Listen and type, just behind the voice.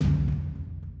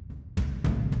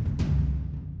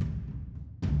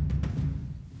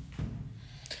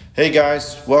Hey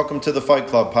guys, welcome to the Fight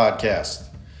Club podcast.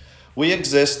 We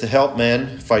exist to help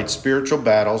men fight spiritual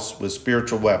battles with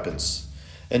spiritual weapons.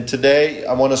 And today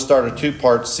I want to start a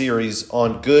two-part series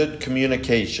on good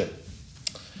communication.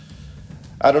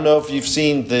 I don't know if you've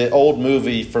seen the old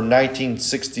movie from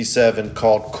 1967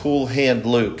 called Cool Hand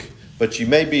Luke, but you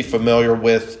may be familiar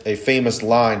with a famous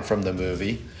line from the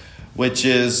movie, which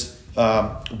is,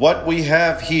 what we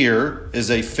have here is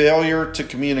a failure to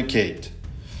communicate.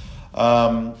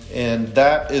 And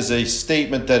that is a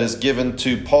statement that is given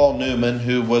to Paul Newman,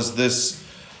 who was this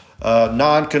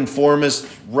nonconformist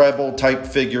rebel type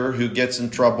figure who gets in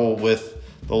trouble with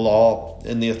the law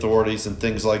and the authorities and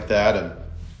things like that.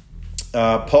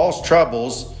 And Paul's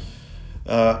troubles,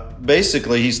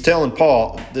 basically he's telling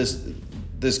Paul,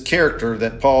 this character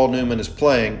that Paul Newman is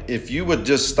playing, if you would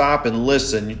just stop and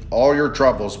listen, all your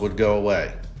troubles would go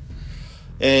away.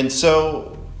 And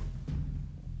so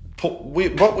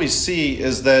what we see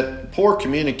is that poor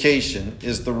communication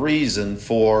is the reason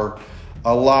for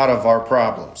a lot of our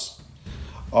problems.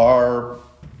 Our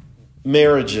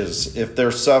marriages, if they're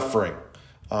suffering,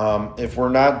 if we're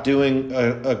not doing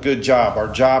a good job,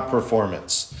 our job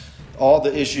performance, all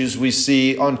the issues we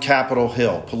see on Capitol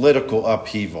Hill, political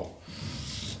upheaval.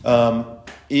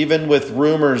 Even with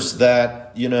rumors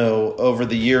that, over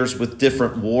the years with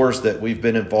different wars that we've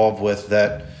been involved with,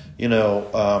 that,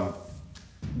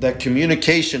 that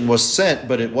communication was sent,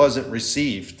 but it wasn't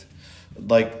received.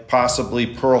 Like possibly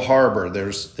Pearl Harbor.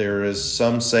 There is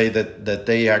some say that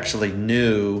they actually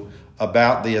knew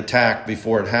about the attack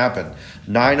before it happened.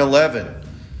 9/11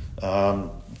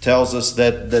 tells us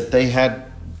that they had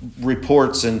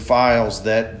reports and files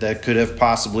that could have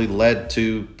possibly led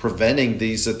to preventing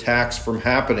these attacks from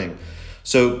happening.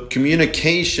 So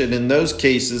communication in those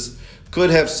cases could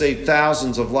have saved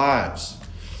thousands of lives.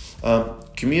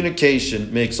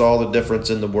 Communication makes all the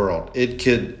difference in the world. It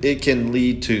can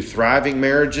lead to thriving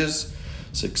marriages,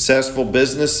 successful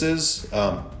businesses,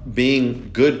 being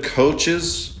good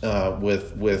coaches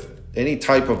with any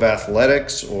type of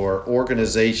athletics or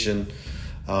organization.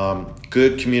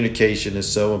 Good communication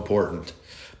is so important.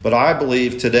 But I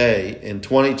believe today in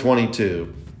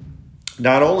 2022,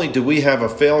 not only do we have a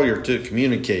failure to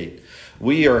communicate,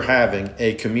 we are having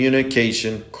a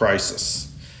communication crisis.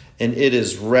 And it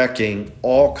is wrecking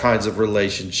all kinds of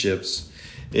relationships.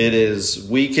 It is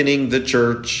weakening the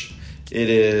church. It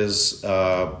is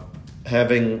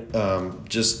having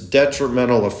just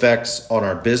detrimental effects on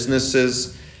our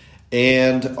businesses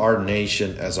and our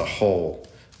nation as a whole.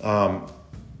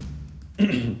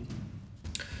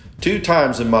 2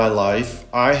 times in my life,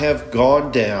 I have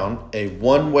gone down a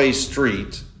one-way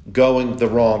street going the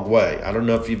wrong way. I don't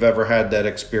know if you've ever had that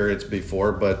experience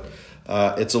before, but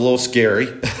it's a little scary.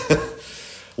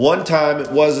 One time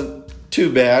it wasn't too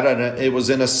bad, and it was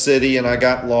in a city, and I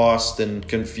got lost and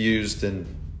confused, and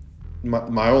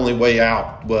my only way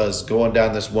out was going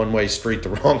down this one-way street the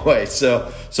wrong way.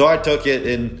 So I took it,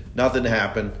 and nothing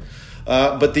happened.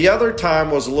 But the other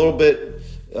time was a little bit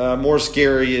more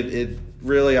scary. It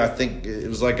really, I think, it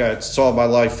was like I saw my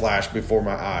life flash before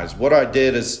my eyes. What I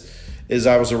did is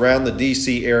I was around the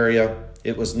D.C. area.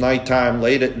 It was nighttime,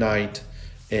 late at night.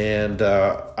 And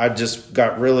I just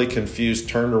got really confused,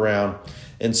 turned around.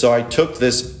 And so I took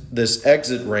this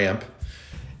exit ramp.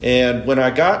 And when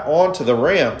I got onto the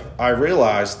ramp, I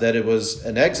realized that it was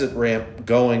an exit ramp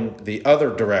going the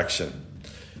other direction.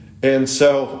 And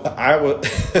so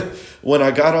when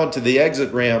I got onto the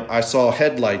exit ramp, I saw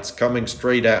headlights coming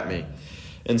straight at me.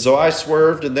 And so I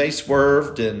swerved and they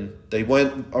swerved and they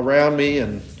went around me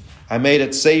and I made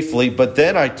it safely, but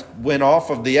then I went off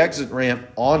of the exit ramp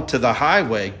onto the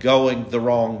highway going the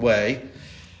wrong way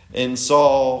and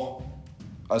saw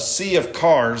a sea of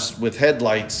cars with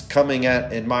headlights coming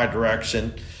in my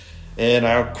direction. And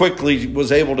I quickly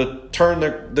was able to turn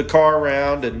the car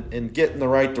around and get in the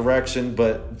right direction.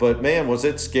 But man, was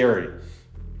it scary.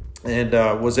 And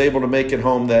was able to make it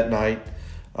home that night.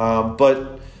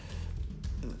 But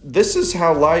this is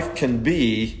how life can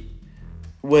be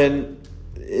when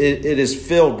it is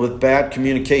filled with bad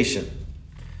communication.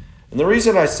 And the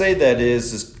reason I say that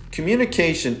is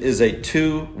communication is a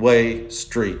two-way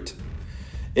street.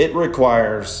 It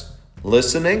requires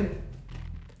listening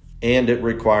and it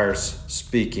requires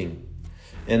speaking.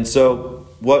 And so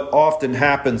what often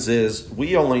happens is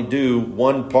we only do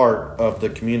one part of the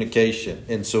communication.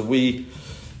 And so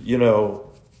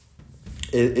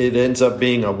it ends up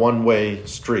being a one-way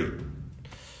street.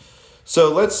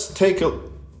 So let's take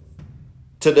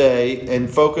today and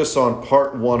focus on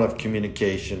part 1 of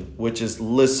communication, which is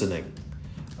listening.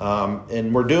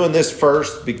 And we're doing this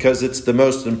first because it's the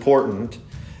most important.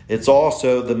 It's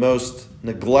also the most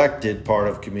neglected part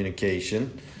of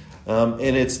communication, and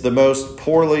it's the most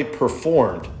poorly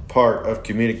performed part of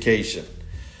communication.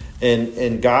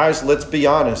 And guys, let's be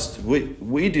honest,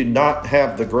 we do not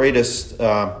have the greatest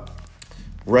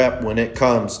rep when it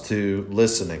comes to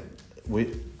listening.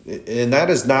 And that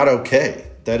is not okay.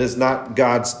 That is not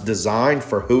God's design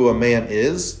for who a man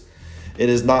is. It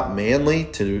is not manly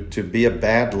to be a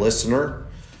bad listener.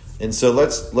 And so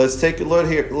let's take a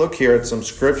look here at some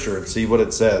scripture and see what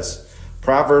it says.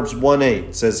 Proverbs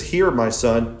 1:8 says, "Hear, my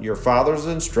son, your father's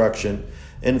instruction,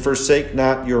 and forsake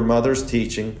not your mother's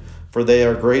teaching, for they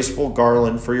are graceful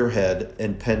garland for your head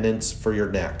and pendants for your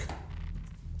neck."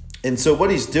 And so what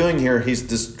he's doing here, he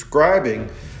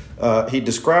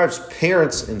describes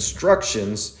parents'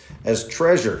 instructions as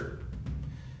treasure.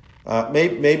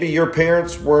 Maybe your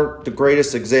parents weren't the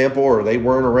greatest example, or they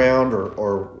weren't around,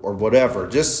 or whatever.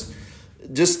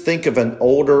 Just think of an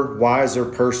older, wiser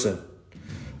person.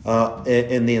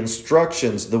 And the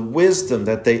instructions, the wisdom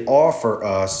that they offer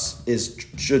us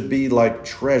should be like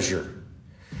treasure.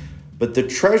 But the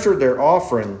treasure they're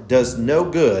offering does no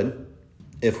good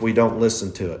if we don't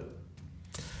listen to it.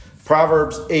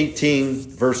 Proverbs 18,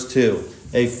 verse 2,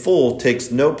 "A fool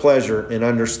takes no pleasure in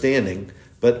understanding,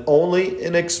 but only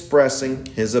in expressing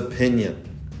his opinion."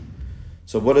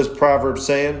 So what is Proverbs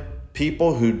saying?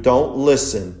 People who don't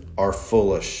listen are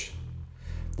foolish.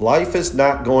 Life is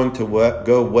not going to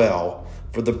go well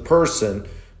for the person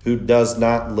who does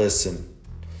not listen.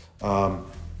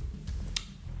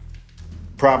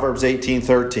 Proverbs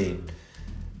 18:13,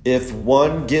 "If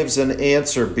one gives an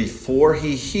answer before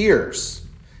he hears,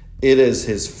 it is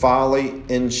his folly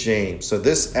and shame." So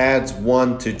this adds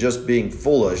one to just being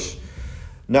foolish.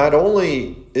 Not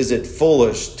only is it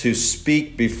foolish to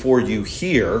speak before you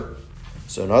hear,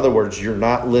 so in other words, you're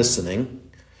not listening.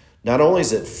 Not only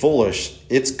is it foolish,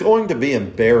 it's going to be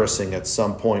embarrassing at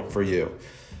some point for you.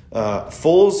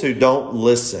 Fools who don't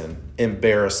listen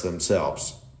embarrass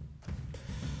themselves.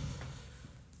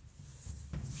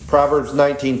 Proverbs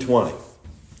 19:20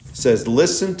 says,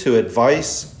 "Listen to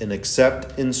advice and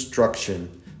accept instruction,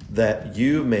 that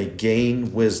you may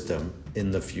gain wisdom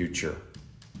in the future."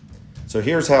 So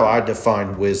here's how I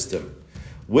define wisdom.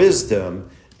 Wisdom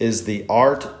is the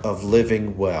art of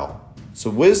living well. So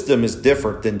wisdom is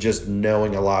different than just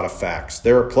knowing a lot of facts.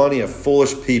 There are plenty of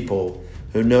foolish people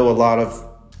who know a lot of,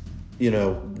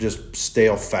 just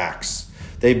stale facts.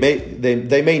 They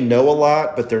may know a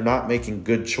lot, but they're not making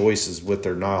good choices with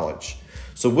their knowledge.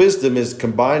 So wisdom is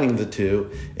combining the two,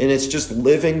 and it's just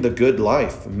living the good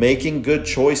life, making good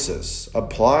choices,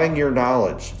 applying your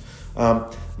knowledge.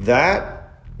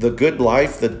 The good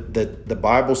life that the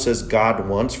Bible says God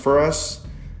wants for us,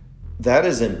 that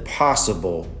is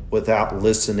impossible without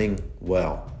listening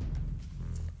well.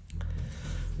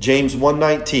 James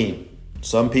 1:19,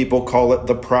 some people call it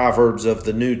the Proverbs of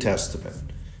the New Testament.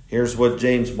 Here's what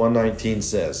James 1:19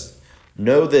 says.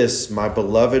 "Know this, my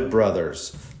beloved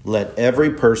brothers, let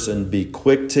every person be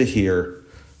quick to hear,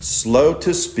 slow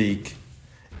to speak,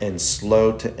 and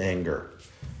slow to anger."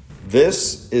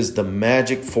 This is the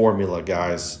magic formula,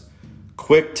 guys.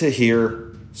 Quick to hear,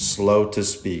 slow to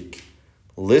speak.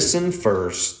 Listen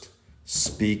first,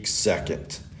 speak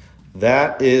second.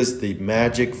 That is the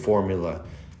magic formula.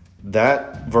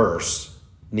 That verse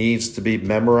needs to be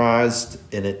memorized,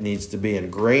 and it needs to be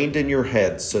ingrained in your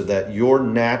head so that your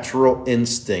natural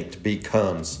instinct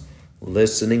becomes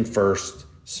listening first,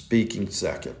 speaking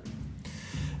second.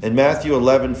 In Matthew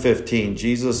 11:15,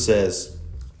 Jesus says,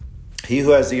 "He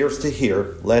who has ears to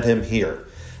hear, let him hear."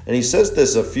 And he says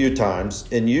this a few times,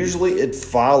 and usually it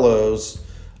follows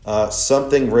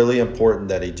something really important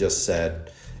that he just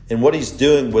said. And what he's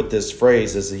doing with this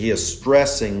phrase is he is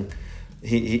stressing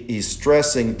he's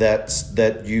stressing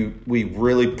that we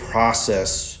really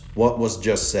process what was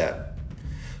just said.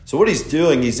 So what he's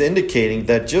doing, he's indicating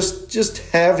that just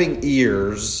having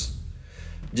ears,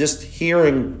 just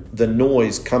hearing the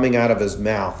noise coming out of his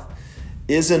mouth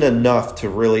isn't enough to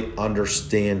really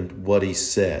understand what he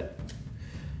said.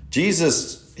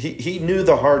 Jesus, he knew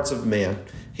the hearts of man.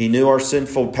 He knew our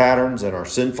sinful patterns and our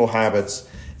sinful habits,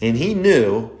 and he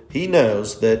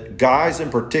knows that guys in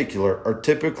particular are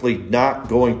typically not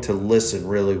going to listen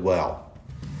really well.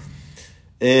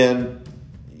 And,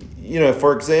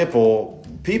 for example,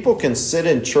 people can sit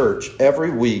in church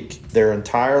every week their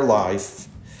entire life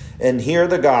and hear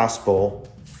the gospel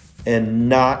and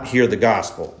not hear the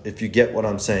gospel, if you get what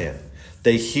I'm saying.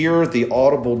 They hear the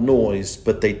audible noise,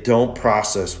 but they don't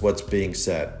process what's being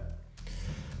said.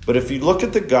 But if you look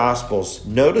at the Gospels,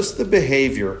 notice the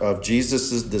behavior of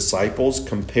Jesus' disciples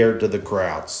compared to the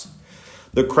crowds.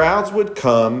 The crowds would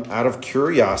come out of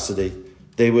curiosity.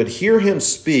 They would hear him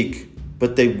speak,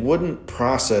 but they wouldn't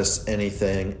process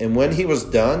anything. And when he was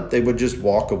done, they would just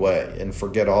walk away and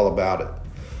forget all about it.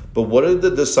 But what did the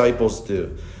disciples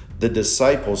do? The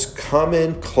disciples come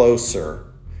in closer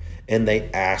and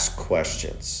they ask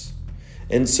questions.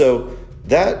 And so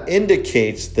that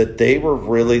indicates that they were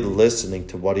really listening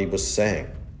to what he was saying.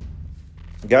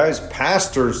 Guys,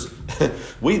 pastors,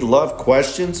 we love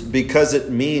questions because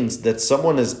it means that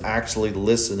someone is actually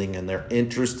listening and they're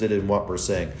interested in what we're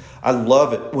saying. I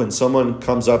love it when someone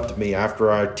comes up to me after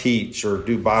I teach or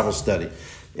do Bible study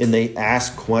and they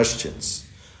ask questions.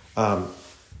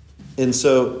 And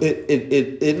so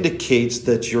it indicates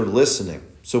that you're listening.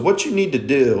 So what you need to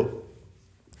do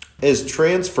is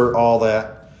transfer all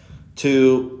that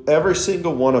to every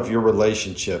single one of your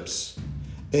relationships.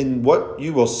 And what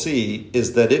you will see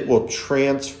is that it will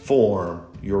transform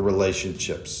your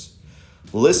relationships.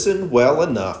 Listen well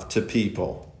enough to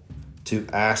people to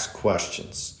ask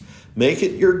questions. Make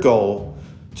it your goal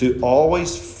to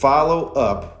always follow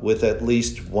up with at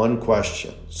least one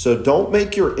question. So don't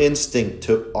make your instinct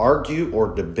to argue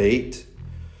or debate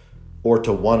or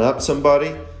to one-up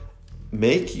somebody.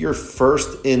 Make your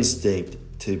first instinct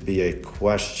to be a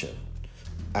question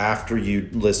after you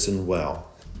listen well.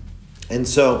 And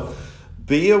so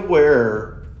be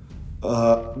aware,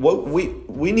 what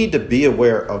we need to be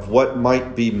aware of what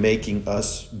might be making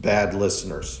us bad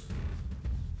listeners.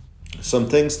 Some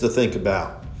things to think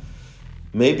about.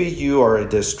 Maybe you are a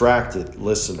distracted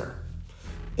listener.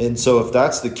 And so if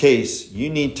that's the case, you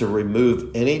need to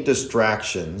remove any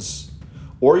distractions,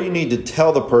 or you need to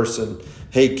tell the person,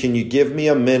 hey, can you give me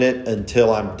a minute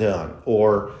until I'm done?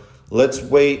 Or let's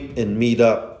wait and meet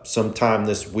up sometime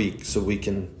this week so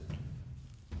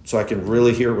I can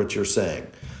really hear what you're saying.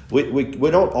 We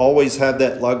don't always have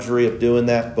that luxury of doing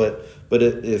that, but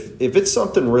if it's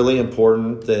something really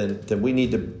important, then we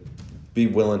need to be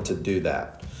willing to do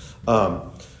that.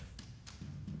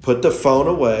 Put the phone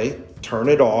away, turn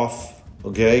it off,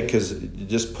 okay? Because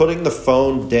just putting the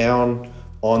phone down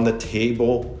on the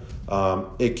table,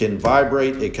 it can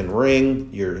vibrate, it can ring,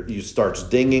 you starts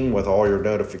dinging with all your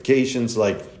notifications.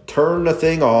 Like, turn the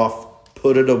thing off,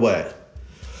 put it away.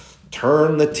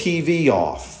 Turn the TV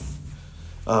off.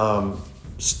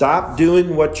 Stop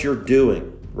doing what you're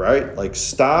doing, right? Like,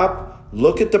 stop,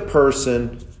 look at the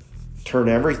person, turn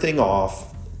everything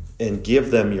off, and give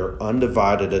them your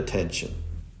undivided attention.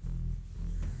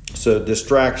 So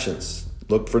distractions,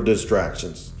 look for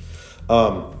distractions.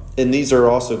 And these are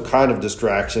also kind of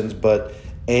distractions, but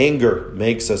anger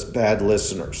makes us bad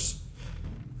listeners.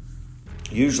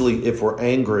 Usually if we're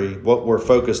angry, what we're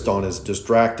focused on is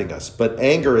distracting us. But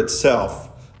anger itself,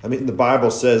 the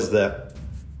Bible says that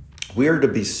we are to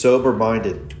be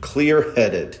sober-minded,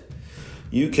 clear-headed.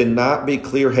 You cannot be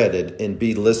clear-headed and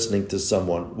be listening to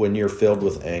someone when you're filled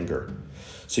with anger.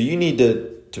 So you need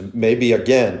to maybe,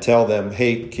 again, tell them,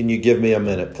 hey, can you give me a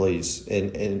minute, please?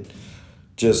 And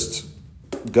just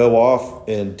go off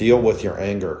and deal with your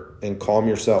anger and calm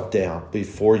yourself down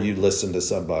before you listen to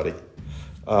somebody.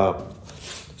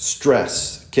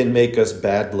 Stress can make us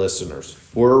bad listeners,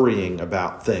 worrying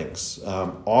about things.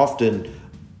 Often,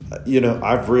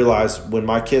 I've realized when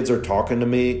my kids are talking to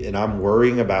me and I'm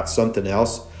worrying about something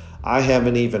else, I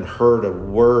haven't even heard a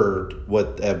word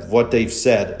of what they've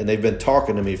said, and they've been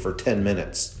talking to me for 10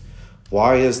 minutes.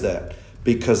 Why is that?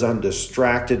 Because I'm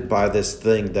distracted by this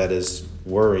thing that is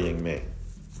worrying me.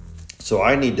 So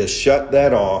I need to shut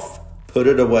that off, put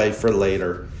it away for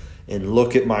later, and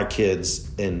look at my kids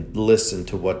and listen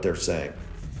to what they're saying.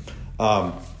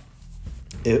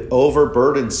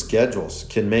 Overburdened schedules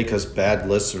can make us bad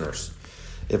listeners.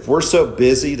 If we're so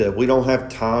busy that we don't have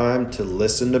time to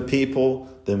listen to people,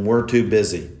 then we're too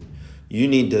busy. You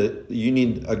need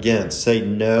again, say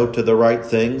no to the right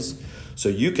things so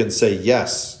you can say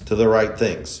yes to the right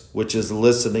things, which is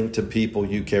listening to people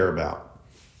you care about.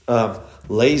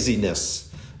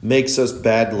 Laziness makes us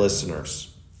bad listeners.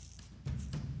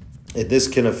 And this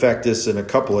can affect us in a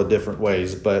couple of different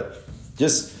ways, but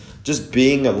just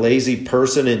being a lazy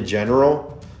person in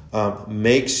general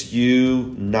makes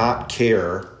you not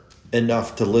care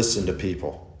enough to listen to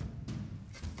people.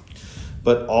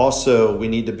 But also, we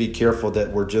need to be careful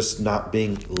that we're just not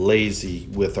being lazy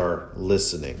with our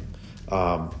listening.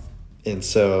 And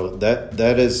so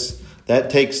that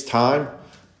takes time,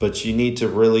 but you need to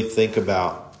really think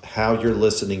about how you're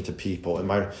listening to people.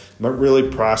 Am I really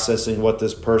processing what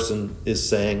this person is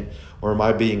saying, or am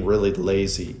I being really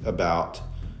lazy about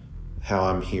how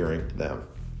I'm hearing them?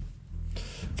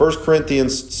 1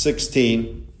 Corinthians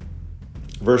 16,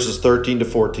 verses 13 to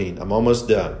 14. I'm almost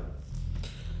done.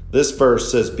 This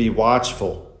verse says, be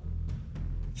watchful.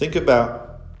 Think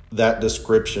about that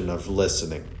description of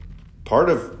listening. Part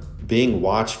of being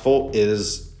watchful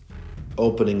is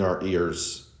opening our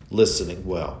ears, listening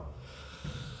well.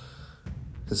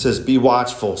 It says, be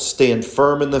watchful, stand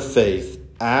firm in the faith,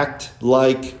 act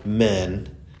like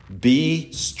men,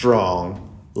 be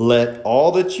strong, let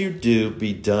all that you do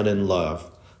be done in love.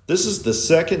 This is the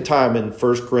second time in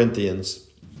 1 Corinthians.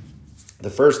 The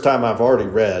first time I've already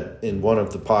read in one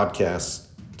of the podcast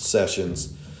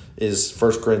sessions is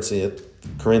 1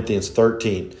 Corinthians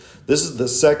 13. This is the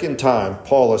second time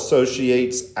Paul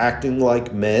associates acting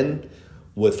like men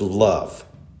with love.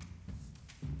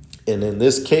 And in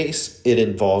this case, it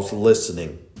involves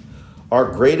listening.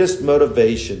 Our greatest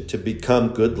motivation to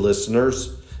become good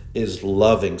listeners is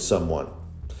loving someone.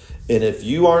 And if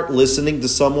you aren't listening to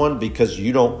someone because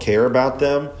you don't care about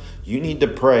them, you need to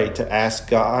pray to ask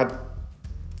God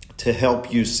to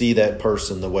help you see that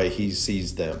person the way he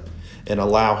sees them and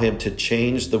allow him to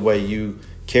change the way you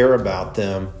care about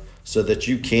them so that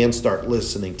you can start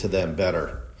listening to them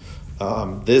better.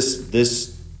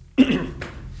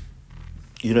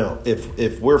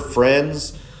 If we're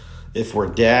friends, if we're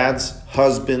dads,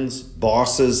 husbands,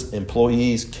 bosses,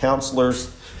 employees,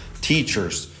 counselors,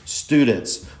 teachers,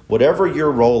 students, whatever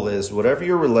your role is, whatever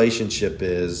your relationship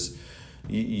is,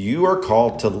 you are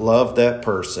called to love that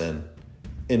person.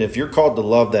 And if you're called to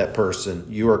love that person,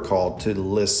 you are called to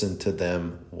listen to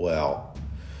them well.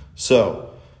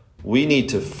 So we need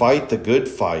to fight the good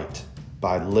fight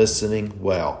by listening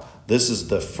well. This is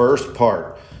the first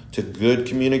part to good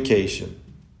communication.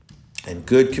 And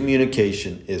good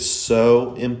communication is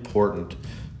so important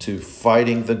to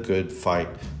fighting the good fight,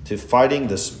 to fighting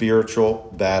the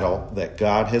spiritual battle that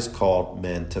God has called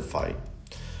men to fight.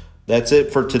 That's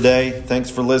it for today.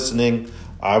 Thanks for listening.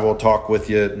 I will talk with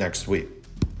you next week.